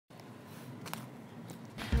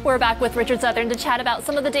We're back with Richard Southern to chat about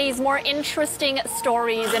some of the day's more interesting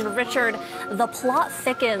stories. And Richard, the plot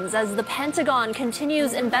thickens as the Pentagon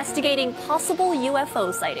continues investigating possible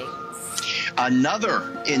UFO sightings.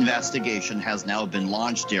 Another investigation has now been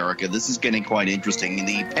launched, Erica. This is getting quite interesting.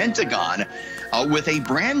 The Pentagon, with a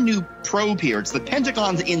brand new probe here. It's the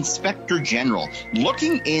Pentagon's Inspector General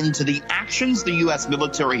looking into the actions the U.S.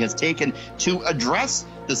 military has taken to address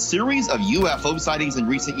the series of UFO sightings in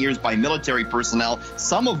recent years by military personnel,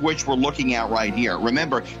 some of which we're looking at right here.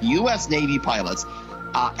 Remember, U.S. Navy pilots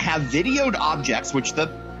have videoed objects which the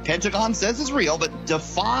Pentagon says is real, but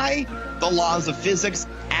defy the laws of physics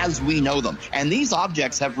as we know them. And these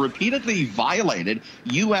objects have repeatedly violated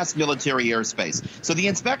U.S. military airspace. So the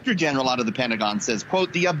Inspector General out of the Pentagon says,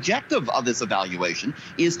 quote, the objective of this evaluation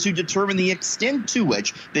is to determine the extent to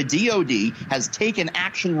which the DoD has taken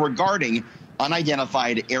action regarding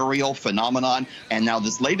unidentified aerial phenomenon. And now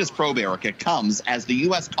this latest probe, Erica, comes as the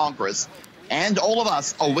U.S. Congress and all of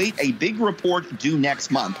us await a big report due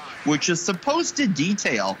next month, which is supposed to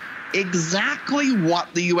detail exactly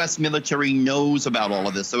what the U.S. military knows about all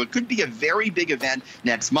of this. So it could be a very big event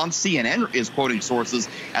next month. CNN is quoting sources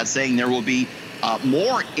as saying there will be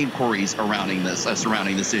more inquiries surrounding this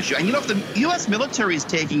issue. And, you know, if the U.S. military is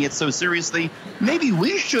taking it so seriously, maybe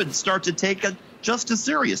we should start to take it just as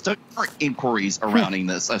serious. Inquiries surrounding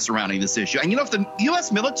this issue. And, you know, if the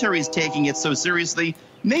U.S. military is taking it so seriously,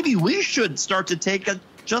 maybe we should start to take it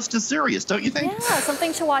just as serious, don't you think? Yeah,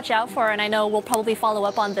 something to watch out for, and I know we'll probably follow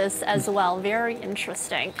up on this as well. Very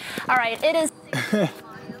interesting. All right, it is...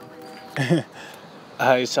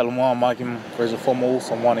 Hi, Shalom Makim. First and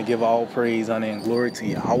foremost, I want to give all praise, honor, and glory to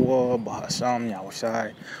Yahweh, Bahasham,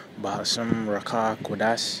 Yahushai, Bahasham, Rakah,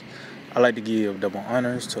 Kodash. I like to give double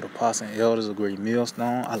honors to the apostles and elders of Great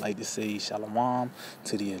Millstone. I like to say Shalom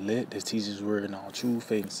to the elect that teaches word in all truth,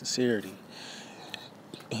 faith, and sincerity.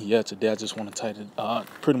 Yeah, today I just want to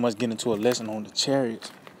pretty much get into a lesson on the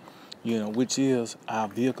Chariots, you know, which is our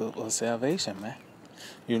vehicle of salvation, man.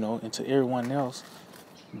 You know, and to everyone else,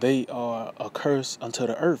 they are a curse unto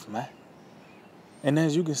the earth, man. And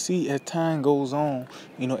as you can see, as time goes on,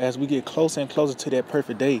 you know, as we get closer and closer to that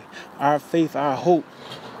perfect day, our faith, our hope,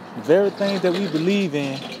 the very things that we believe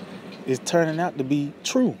in is turning out to be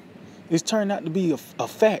true. It's turning out to be a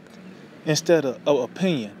fact instead of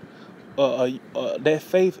opinion. That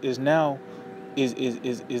faith is now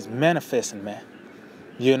is manifesting, man.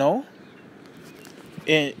 You know,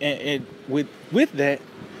 and with that,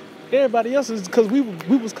 everybody else is, because we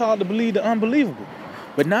was called to believe the unbelievable,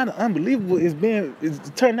 but now the unbelievable is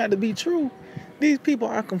turning out to be true. These people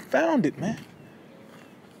are confounded, man.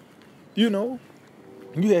 You know,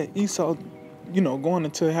 you had Esau, you know, going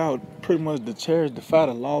into how pretty much the chariots defy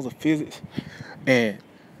the laws of physics, and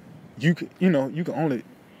you can only.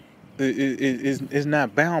 Is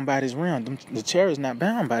not bound by this realm. The chariot's not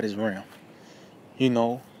bound by this realm. You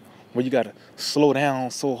know, where you gotta slow down,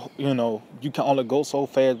 so you know you can only go so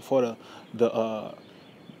fast before the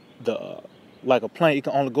like a plane. You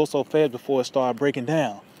can only go so fast before it start breaking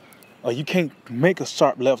down. Or you can't make a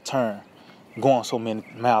sharp left turn going so many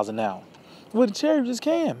miles an hour. Well, the chariot just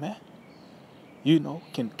can, man. You know,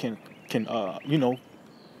 can you know,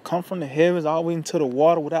 come from the heavens all the way into the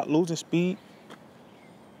water without losing speed.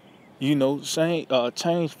 You know,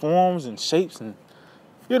 change forms and shapes, and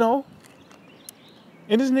you know,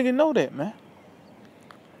 and this nigga know that, man.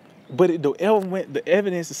 But the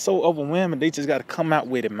evidence is so overwhelming, they just got to come out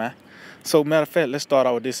with it, man. So, matter of fact, let's start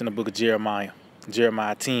out with this in the book of Jeremiah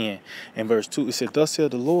 10 and verse 2. It said, "Thus saith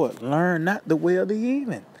the Lord, learn not the way of the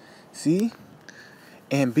heathen, see,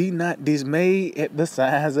 and be not dismayed at the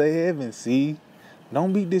signs of heaven." See,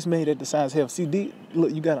 don't be dismayed at the signs of heaven. See,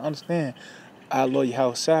 look, you got to understand, our Lord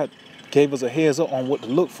Yahushua gave us a heads up on what to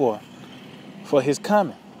look for his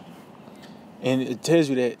coming. And it tells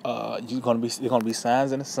you that there's gonna be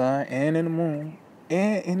signs in the sun and in the moon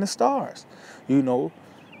and in the stars. You know,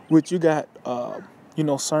 which you got you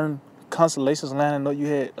know, certain constellations lining up. You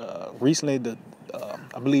had recently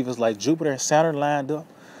I believe it's like Jupiter and Saturn lined up,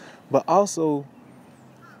 but also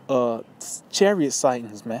chariot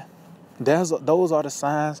sightings, man. Those are the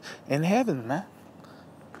signs in heaven, man.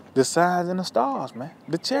 The signs and the stars, man.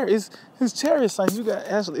 The chariot his chariot signs. You got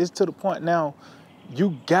actually, it's to the point now.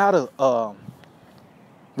 You gotta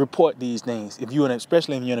report these things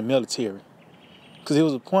especially if you're in the military, because it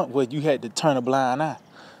was a point where you had to turn a blind eye.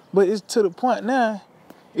 But it's to the point now.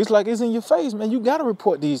 It's like it's in your face, man. You gotta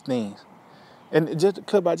report these things. And just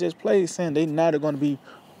Club I just played saying they now they're gonna be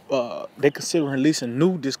they consider releasing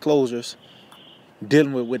new disclosures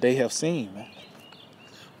dealing with what they have seen, man.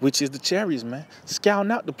 Which is the Chariots, man.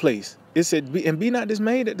 Scouting out the place. It said, and be not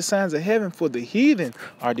dismayed at the signs of heaven, for the heathen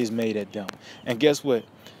are dismayed at them. And guess what?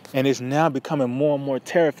 And it's now becoming more and more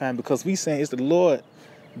terrifying because we saying it's the Lord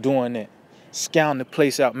doing that, scouting the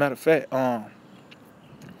place out. Matter of fact,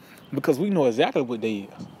 because we know exactly what they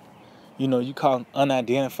is. You know, you call them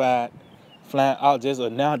unidentified flying objects, or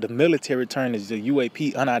now the military term is the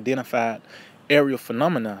UAP, unidentified aerial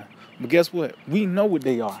phenomenon. But guess what? We know what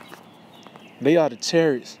they are. They are the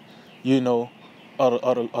chariots, you know, of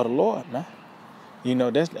the Lord, man. You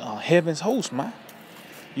know, that's heaven's host, man.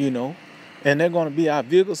 You know, and they're going to be our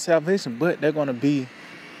vehicle of salvation, but they're going to be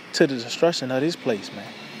to the destruction of this place, man.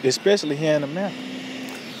 Especially here in America.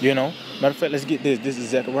 You know, matter of fact, let's get this. This is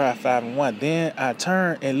Zechariah 5:1. Then I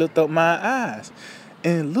turned and looked up my eyes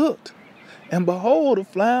and looked, and behold, a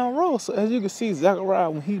flying roll. So as you can see, Zechariah,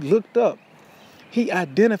 when he looked up, he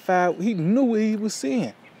identified, he knew what he was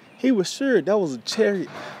seeing. He was sure that was a chariot,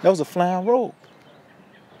 that was a flying roll.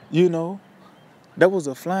 You know, that was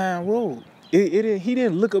a flying roll. He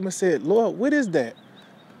didn't look up and said, Lord, what is that?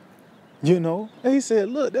 You know, and he said,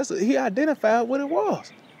 look, he identified what it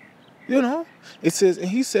was. You know, it says, and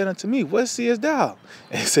he said unto me, what seest thou?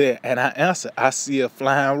 And he said, and I answered, I see a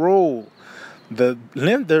flying roll. The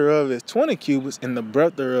length thereof is 20 cubits, and the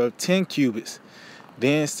breadth thereof 10 cubits.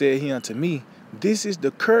 Then said he unto me, this is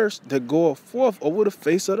the curse that goeth forth over the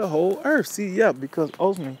face of the whole earth. See, yeah, because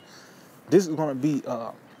ultimately, this is going to be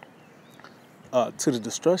to the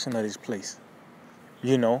destruction of this place.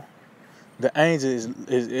 You know, the angel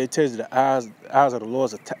it tells you the eyes of the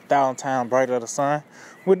Lord is 1,000 times brighter than the sun.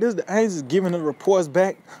 Well, this the angels giving the reports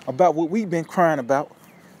back about what we've been crying about,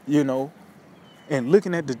 you know, and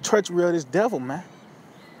looking at the treachery of this devil, man.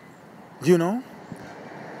 You know,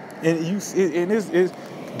 and it's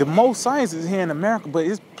the most science is here in America, but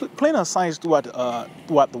it's plenty of science throughout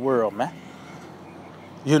the world, man.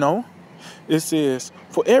 You know, it says,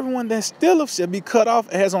 for everyone that stealeth shall be cut off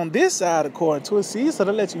as on this side according to it. See, so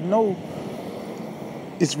to let you know,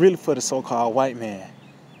 it's really for the so-called white man,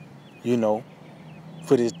 you know,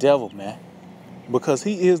 for this devil, man. Because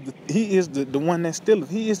he is the one that stealeth.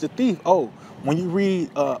 He is the thief. Oh, when you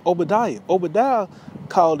read Obadiah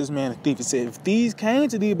called this man a thief. He said, if thieves came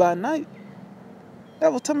to thee by night,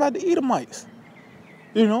 that was talking about the Edomites.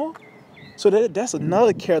 You know? So that's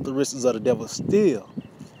another characteristic of the devil, steal.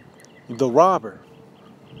 The robber.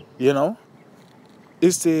 You know?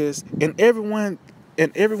 It says, and everyone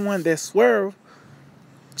that sweareth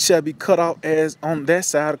shall be cut off as on that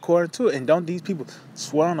side according to it. And don't these people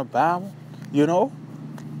swear on the Bible? You know?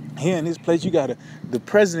 Here in this place, you got the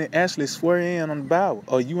president actually swear in on the Bible.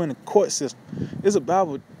 Or you in the court system. There's a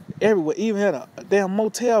Bible everywhere, even at a damn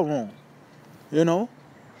motel room. You know?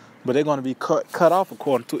 But they're going to be cut off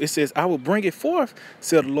according to it. It says, I will bring it forth,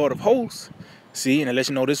 said the Lord of hosts. See, and it lets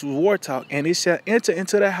you know this was war talk. And it shall enter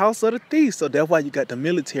into the house of the thieves. So that's why you got the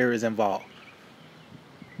militaries involved.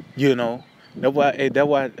 You know? That's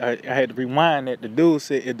why I had to rewind that. The dude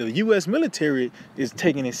said, if the U.S. military is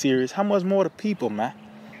taking it serious, how much more the people, man?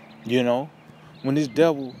 You know? When this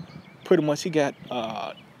devil, pretty much he got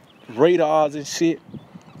radars and shit,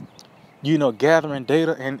 you know, gathering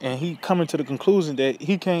data, and he coming to the conclusion that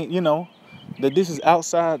he can't, you know, that this is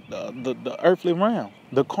outside the earthly realm,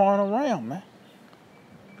 the carnal realm, man.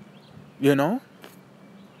 You know?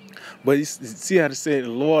 But you see how they say the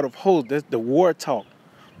Lord of hosts, that's the war talk.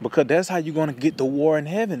 Because that's how you're going to get the war in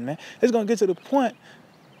heaven, man. It's going to get to the point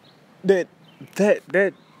that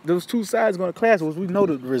those two sides are going to clash. Which we know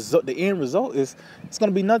the end result is it's going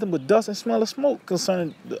to be nothing but dust and smell of smoke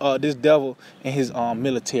concerning this devil and his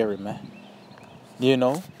military, man. You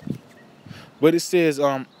know? But it says,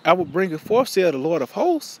 I will bring it forth, said the Lord of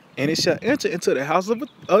hosts, and it shall enter into the house of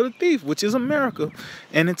the thief, which is America,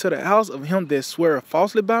 and into the house of him that sweareth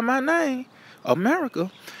falsely by my name,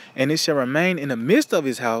 America, and it shall remain in the midst of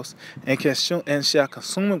his house, and shall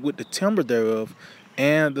consume it with the timber thereof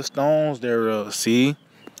and the stones thereof. See?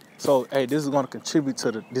 So, hey, this is going to contribute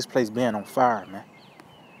to this place being on fire, man.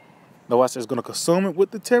 The watch says it's going to consume it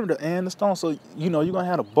with the timber and the stones. So, you know, you're going to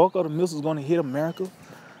have the bulk of the missiles going to hit America.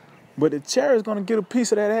 But the Chariots going to get a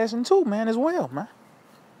piece of that action too, man, as well, man.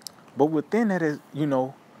 But within that is, you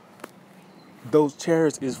know, those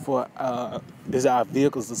Chariots is our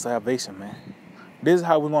vehicles of salvation, man. This is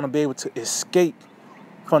how we're going to be able to escape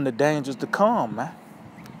from the dangers to come, man.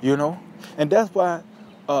 You know? And that's why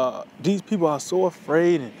these people are so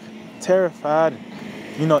afraid and terrified. And,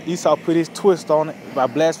 you know, Esau put his twist on it by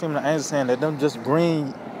blaspheming the angels, saying that them just some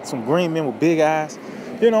green men with big eyes.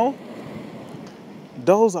 You know?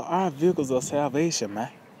 Those are our vehicles of salvation, man.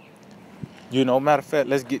 You know, matter of fact,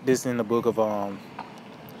 let's get this in the book of,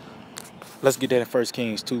 let's get that in 1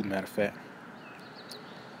 Kings 2, matter of fact.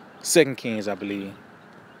 Second Kings, I believe.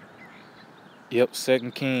 Yep,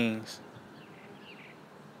 Second Kings.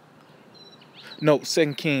 No,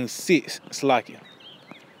 Second Kings 6. It's like it.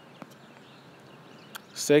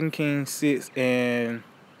 Second Kings 6 and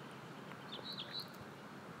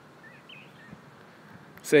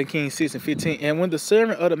 2 Kings 6 and 15. And when the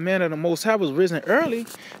servant of the man of the Most High was risen early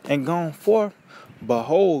and gone forth,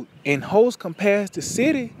 behold, in hosts compassed the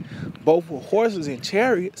city, both with horses and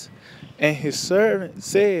chariots. And his servant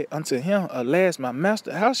said unto him, alas, my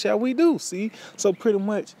master, how shall we do? See, so pretty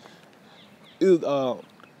much, the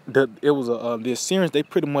Assyrians, they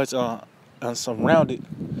pretty much surrounded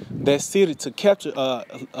that city to capture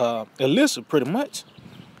Elisha, pretty much.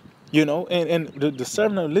 You know, and the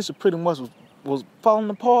servant of Elisha pretty much was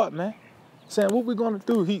falling apart, man. Saying, what we gonna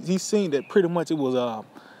do? He seen that pretty much it was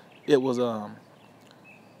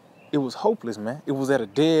hopeless, man. It was at a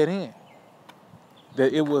dead end.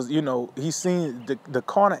 That it was, you know, he seen the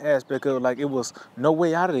carnal aspect of it, like it was no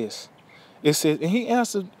way out of this. It says, and he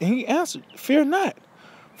answered, fear not,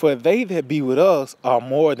 for they that be with us are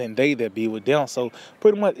more than they that be with them. So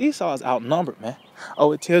pretty much Esau is outnumbered, man.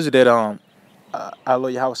 Oh, it tells you that our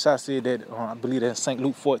Lord Yahweh Shai said that, I believe that in St.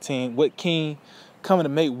 Luke 14, what king coming to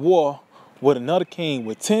make war with another king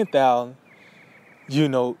with 10,000, you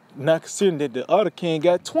know, not considering that the other king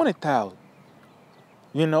got 20,000,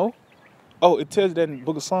 you know? Oh, it tells you that in the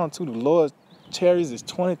book of Psalms too, the Lord's chariots is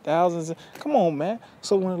 20,000. Come on, man.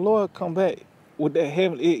 So when the Lord come back with that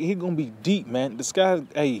heaven, he gonna be deep, man. The sky,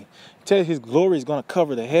 hey, tell you his glory is gonna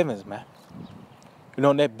cover the heavens, man. You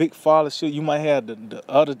know, that big father ship, you might have the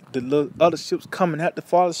other ships coming at the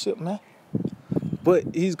father ship, man.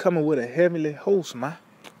 But he's coming with a heavenly host, man.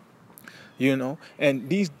 You know, and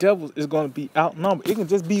these devils is gonna be outnumbered. It can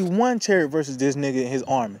just be one chariot versus this nigga and his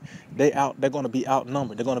army. They're gonna be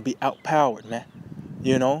outnumbered. They're gonna be outpowered, man.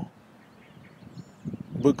 You know,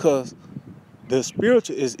 because the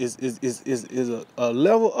spiritual is a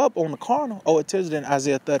level up on the carnal. Oh, it tells you in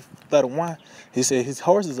Isaiah 31, he said his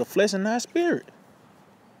horse is a flesh and not spirit.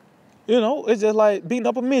 You know, it's just like beating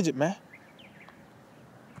up a midget, man.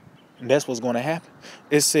 And that's what's going to happen.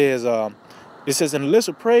 It says, and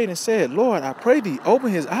Elisha prayed and said, Lord, I pray thee,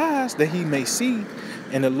 open his eyes that he may see.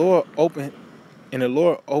 And the Lord opened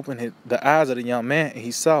the eyes of the young man, and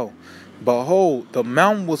he saw. Behold, the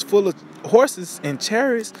mountain was full of horses and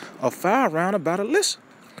chariots of fire round about Elisha.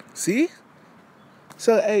 See?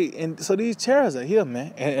 So, hey, and so these chariots are here,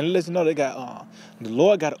 man. And let you know they got, the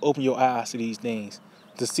Lord got to open your eyes to these things,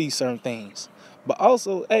 to see certain things. But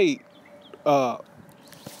also, hey,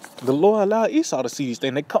 the Lord allowed Esau to see these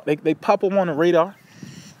things. They pop up on the radar.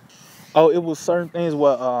 Oh, it was certain things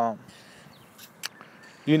where,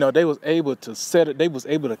 you know, they was able to set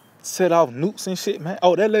off nukes and shit, man.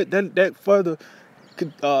 Oh, that further,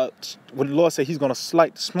 when the Lord said he's gonna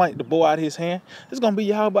smite the bow out of his hand, it's gonna be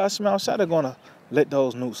Yahweh Shai that's gonna let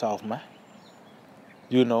those nukes off, man.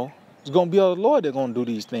 You know, it's gonna be the Lord that's gonna do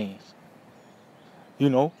these things.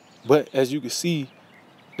 You know, but as you can see,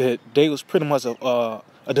 that they was pretty much a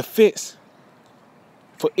defense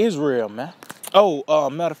for Israel, man. Oh,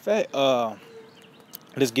 matter of fact,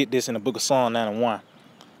 let's get this in the book of Psalm 91.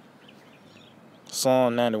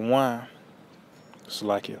 Psalm 91. It's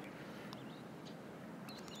like it.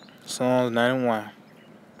 Psalm 91.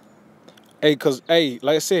 Hey,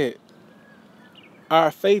 like I said,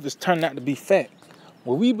 our faith is turning out to be fact.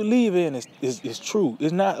 What we believe in is true.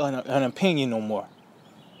 It's not an opinion no more.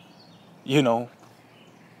 You know,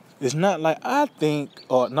 it's not like I think,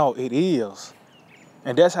 or no, it is.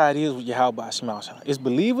 And that's how it is with Yahweh Shai. It's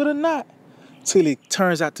believe it or not, till it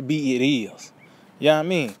turns out to be it is. You know what I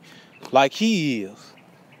mean? Like he is.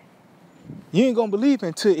 You ain't gonna believe it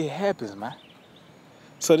until it happens, man.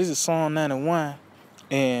 So this is Psalm 91,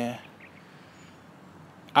 and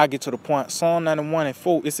I get to the point. Psalm 91 and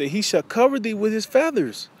 4, it said, he shall cover thee with his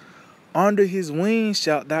feathers. Under his wings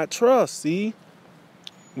shalt thou trust. See?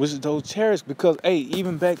 Which is those chariots, because, hey,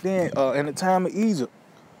 even back then, in the time of Egypt,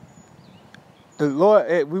 the Lord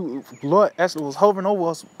actually was hovering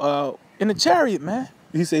over us in the chariot, man.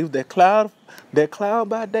 He said it was that cloud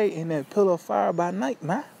by day and that pillar of fire by night,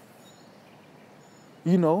 man.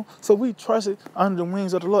 You know, so we trusted under the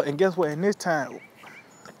wings of the Lord. And guess what? In this time,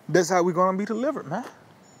 that's how we're going to be delivered, man.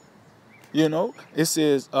 You know, it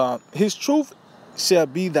says, his truth shall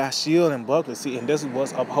be thy shield and buckler. See, and this is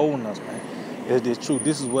what's upholding us, man. It's this truth.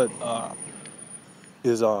 This is what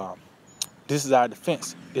this is our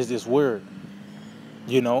defense. Is this word.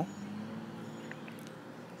 You know,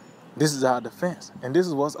 this is our defense, and this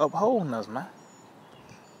is what's upholding us, man.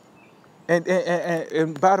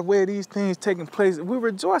 And by the way, these things taking place, we're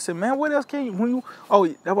rejoicing, man. What else can you,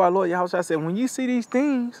 that's why Lord Yahweh said, when you see these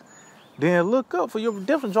things, then look up for your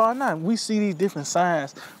redemption drawing nigh. We see these different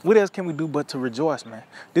signs. What else can we do but to rejoice, man?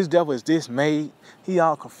 This devil is dismayed. He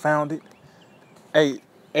all confounded. Hey,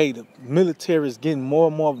 the military is getting more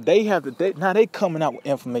and more. Now they coming out with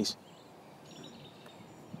information.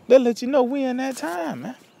 They'll let you know we in that time,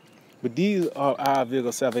 man. But these are our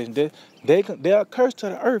vehicles of salvation. They are cursed to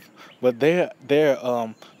the earth, but they're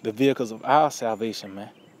the vehicles of our salvation, man.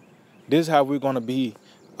 This is how we're gonna be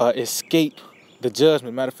escape the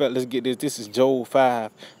judgment. Matter of fact, let's get this. This is Job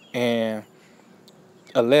 5 and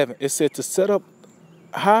 11. It said to set up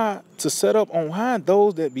on high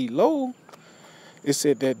those that be low. It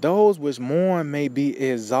said that those which mourn may be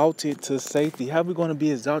exalted to safety. How we gonna be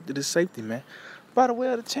exalted to safety, man? By the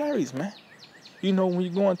way of the chariots, man. You know, when you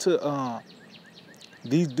go into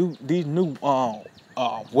these new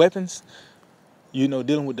weapons, you know,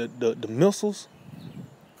 dealing with the missiles,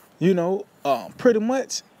 you know, pretty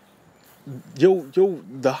much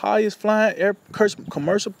the highest flying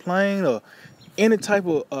commercial plane or any type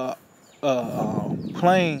of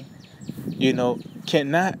plane, you know,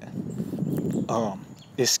 cannot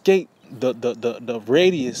escape the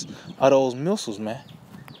radius of those missiles, man.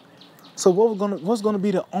 So what's gonna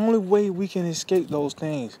be the only way we can escape those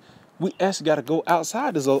things? We actually got to go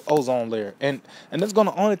outside this ozone layer, and that's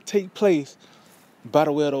gonna only take place by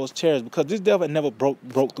the way of those chariots, because this devil never broke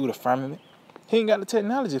through the firmament. He ain't got the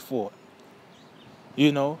technology for it.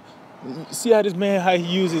 You know, see how this man, how he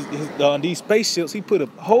uses these spaceships. He put a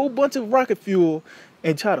whole bunch of rocket fuel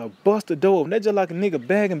and try to bust the door. And that's just like a nigga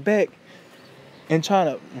bagging back and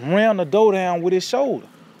trying to ram the door down with his shoulder.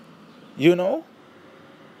 You know.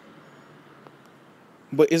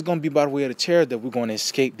 But it's going to be by the way of the chariot that we're going to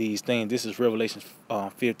escape these things. This is Revelation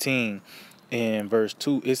 15 and verse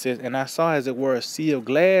 2. It says, and I saw as it were a sea of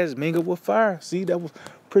glass mingled with fire. See, that was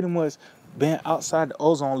pretty much being outside the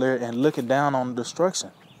ozone layer and looking down on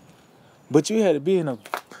destruction. But you had to be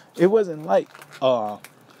it wasn't like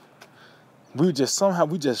we just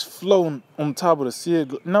floating on top of the sea.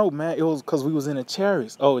 No, man, it was because we was in the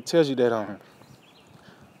chariots. Oh, it tells you that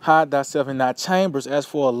hide thyself in thy chambers as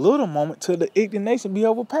for a little moment till the indignation be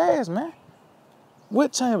overpassed, man.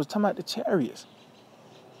 What chambers? Talking about the chariots.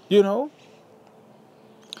 You know?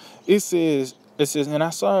 It says, and I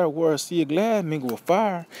saw where a sea of glass mingled with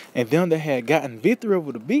fire, and them that had gotten victory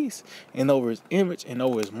over the beast, and over his image, and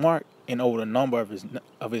over his mark, and over the number of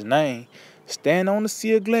his name, stand on the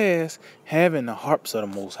sea of glass, having the harps of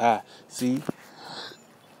the Most High. See?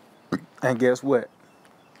 And guess what?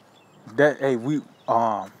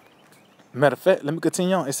 Matter of fact, let me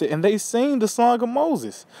continue on. It said, and they sing the song of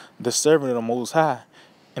Moses, the servant of the Most High,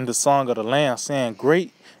 and the song of the Lamb, saying,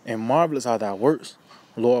 great and marvelous are thy works,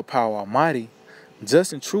 Lord power almighty.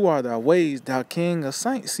 Just and true are thy ways, thou King of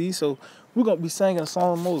saints. See, so we're going to be singing the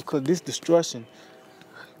song of Moses, because this destruction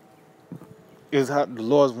is how the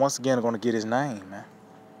Lord's once again going to get his name, man.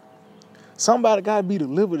 Somebody got to be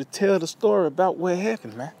delivered to tell the story about what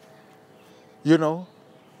happened, man. You know?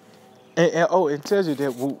 And it tells you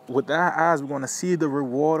that with our eyes, we're going to see the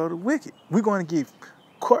reward of the wicked. We're going to get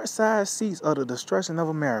court-side seats of the destruction of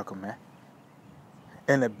America, man.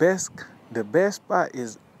 And the best spot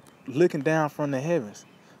is looking down from the heavens.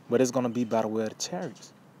 But it's going to be by the way of the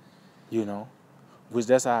chariots, you know, which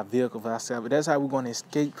that's our vehicle for ourselves. That's how we're going to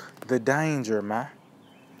escape the danger, man.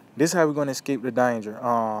 This is how we're going to escape the danger.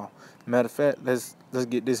 Matter of fact, let's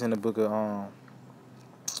get this in the book of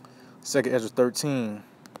 2 Ezra 13.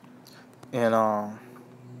 And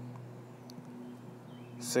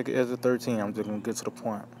 2 Ezra 13, I'm just going to get to the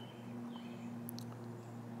point.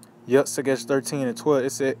 Yep, 2 Ezra 13 and 12, it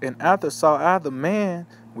said, and after saw I the man,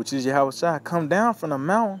 which is Yahushua, come down from the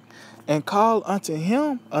mountain, and call unto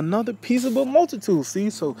him another peaceable multitude. See,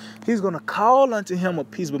 so he's going to call unto him a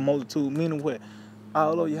peaceable multitude, meaning what?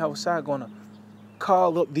 Our Lord Yahushua going to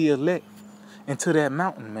call up the elect into that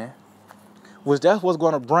mountain, man. Which that's what's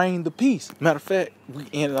going to bring the peace. Matter of fact, we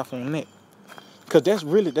ended off on that. Because that's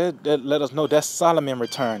really, that let us know that's Solomon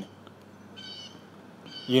returning.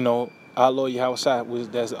 You know, our Lord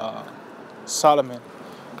Yahushua, that's Solomon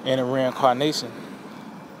in a reincarnation.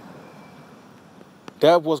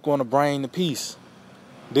 That was going to bring the peace.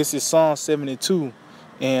 This is Psalm 72,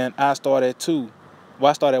 and I start at 2. Well,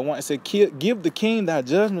 I start at 1. It said, give the king thy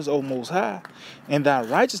judgments, O Most High, and thy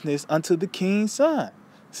righteousness unto the king's son.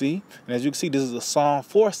 See? And as you can see, this is a song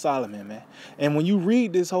for Solomon, man. And when you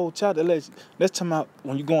read this whole chapter, let's talk about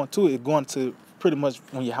when you go into it, it's going to pretty much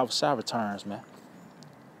when Yahushua returns, man.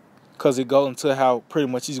 Because it goes into how pretty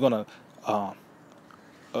much he's going to,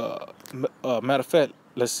 matter of fact,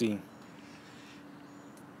 let's see.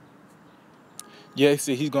 Yeah,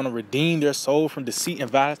 see, he's going to redeem their soul from deceit and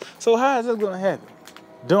violence. So how is that going to happen?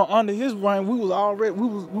 Under his reign, we was all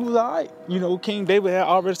right. You know, King David had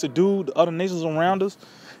already subdued the other nations around us.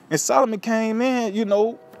 And Solomon came in, you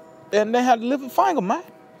know, and they had to live a finger, man.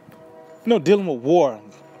 You know, dealing with war.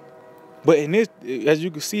 But in this, as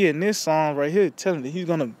you can see in this song right here, telling that he's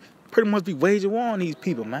gonna pretty much be waging war on these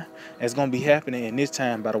people, man. It's gonna be happening in this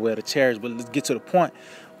time by the way of the chariots. But let's get to the point.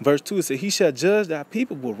 Verse 2, it says, he shall judge thy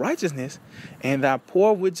people with righteousness, and thy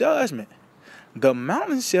poor with judgment. The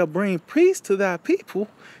mountains shall bring peace to thy people,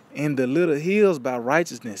 and the little hills by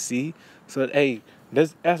righteousness. See? So, hey,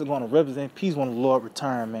 that's going to represent peace when the Lord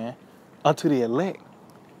return, man, unto the elect.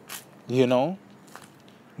 You know?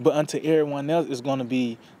 But unto everyone else, it's going to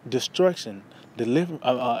be destruction,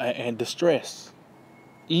 and distress,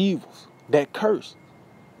 evils, that curse.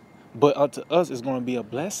 But unto us, it's going to be a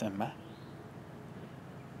blessing, man.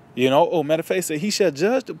 You know, oh, matter of fact, say, he shall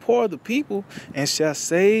judge the poor of the people, and shall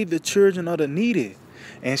save the children of the needy,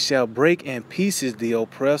 and shall break in pieces the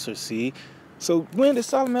oppressor. See? So when did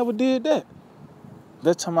Solomon ever did that?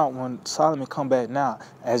 Let's talk about when Solomon come back now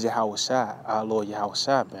as Yahushua, our Lord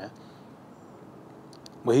Yahushua, man.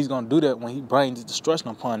 But he's going to do that when he brings destruction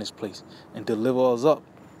upon this place and deliver us up,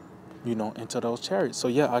 you know, into those chariots. So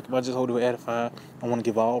yeah, I just hold it edifying. I want to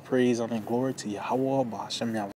give all praise, honor, and glory to Yahweh, Ba'ashem Yahweh.